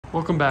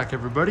Welcome back,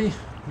 everybody.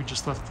 We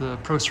just left the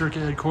Pro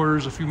Circuit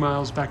headquarters a few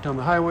miles back down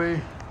the highway.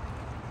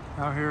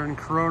 Out here in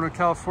Corona,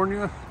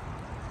 California,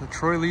 the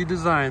Troy Lee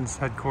Designs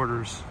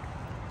headquarters.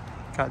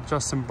 Got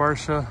Justin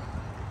Barsha.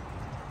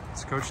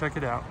 Let's go check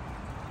it out.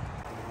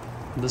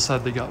 On this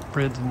side, they got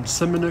Brandon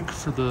Semenuk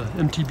for the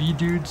MTB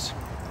dudes.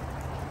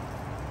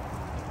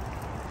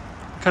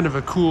 Kind of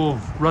a cool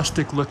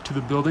rustic look to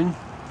the building.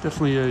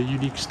 Definitely a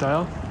unique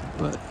style,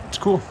 but it's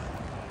cool.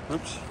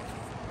 Oops.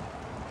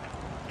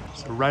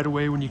 So right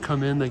away when you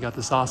come in, they got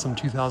this awesome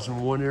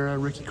 2001 era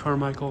Ricky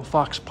Carmichael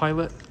Fox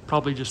Pilot.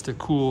 Probably just a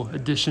cool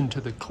addition to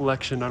the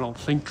collection. I don't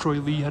think Troy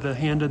Lee had a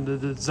hand in the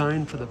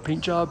design for the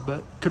paint job,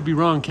 but could be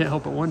wrong. Can't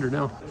help but wonder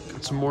now.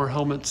 Got some more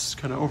helmets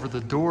kind of over the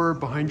door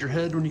behind your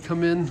head when you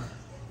come in,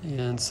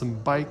 and some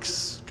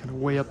bikes kind of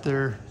way up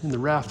there in the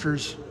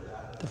rafters.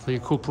 Definitely a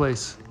cool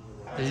place.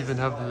 They even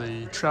have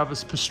the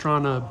Travis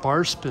Pastrana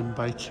bar spin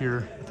bike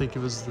here. I think it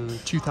was the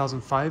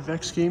 2005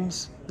 X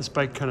Games. This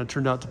bike kind of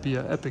turned out to be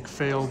an epic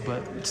fail,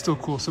 but it's still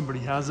cool somebody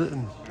has it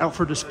and out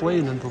for display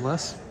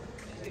nonetheless.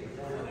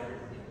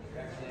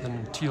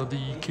 And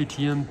TLD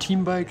KTM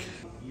team bike.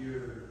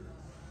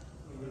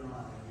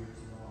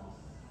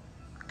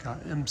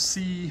 Got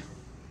MC,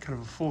 kind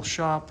of a full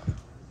shop.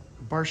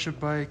 A Barsha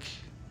bike.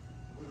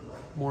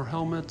 More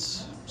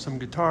helmets, some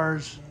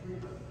guitars.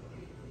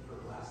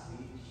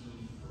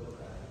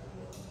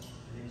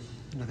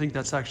 And I think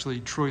that's actually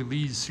Troy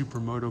Lee's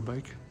supermoto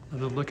bike.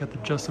 Another look at the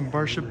Justin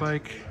Barsha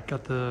bike.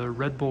 Got the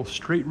Red Bull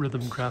straight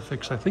rhythm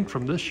graphics, I think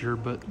from this year,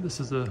 but this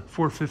is a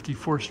 450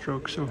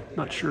 4-stroke, so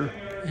not sure.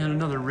 And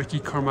another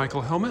Ricky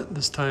Carmichael helmet.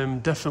 This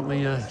time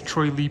definitely a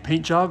Troy Lee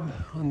paint job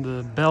on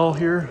the bell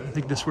here. I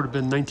think this would have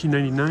been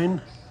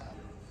 1999.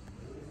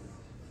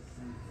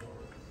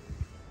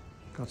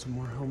 Got some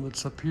more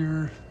helmets up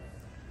here.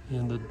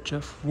 And the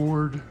Jeff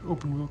Ward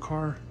open wheel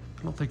car.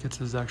 I don't think it's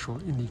his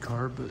actual Indy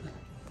car, but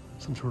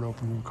some sort of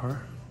open wheel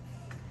car.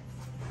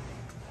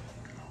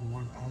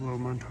 Juan Pablo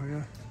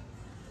Montoya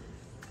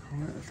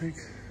helmet, I think.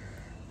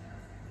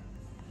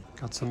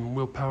 Got some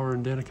Will Power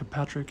and Danica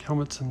Patrick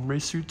helmets and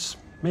race suits.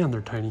 Man,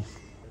 they're tiny.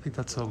 I think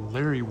that's a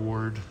Larry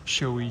Ward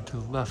showy to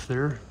the left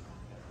there.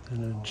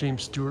 And a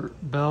James Stewart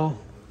bell.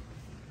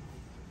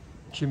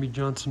 Jimmy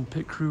Johnson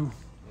pit crew.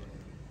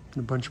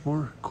 And a bunch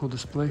more. Cool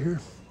display here.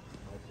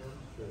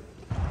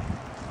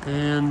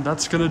 And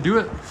that's gonna do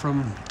it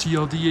from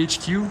TLD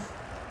HQ.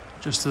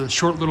 Just a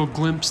short little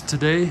glimpse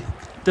today.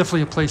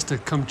 Definitely a place to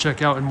come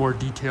check out in more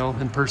detail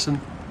in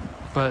person.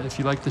 But if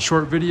you like the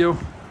short video,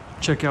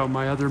 check out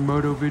my other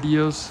moto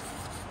videos.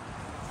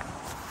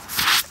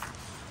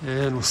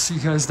 And we'll see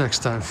you guys next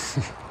time.